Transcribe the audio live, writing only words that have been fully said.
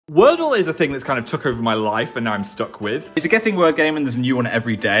Wordle is a thing that's kind of took over my life and now I'm stuck with. It's a guessing word game and there's a new one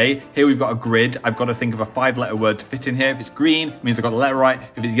every day. Here we've got a grid. I've got to think of a 5-letter word to fit in here. If it's green, it means I got the letter right.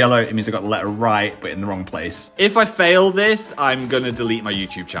 If it's yellow, it means I got the letter right, but in the wrong place. If I fail this, I'm gonna delete my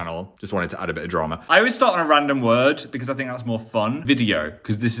YouTube channel. Just wanted to add a bit of drama. I always start on a random word because I think that's more fun. Video,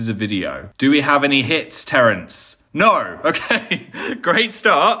 because this is a video. Do we have any hits, Terrence? No, okay, great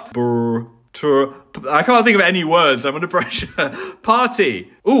start. I can't think of any words, I'm under pressure.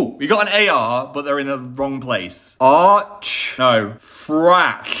 Party. Ooh, we got an AR, but they're in the wrong place. Arch. No,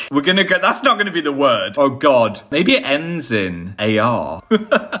 frack. We're gonna go, that's not gonna be the word. Oh God. Maybe it ends in AR.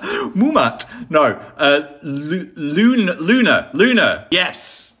 Mumat. No, Luna.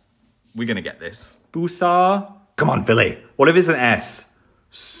 Yes. We're gonna get this. Busar. Come on, Philly. What if it's an S?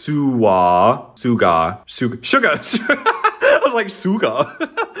 Sugar. I was like, sugar.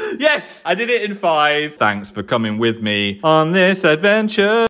 Yes, I did it in 5. Thanks for coming with me on this adventure.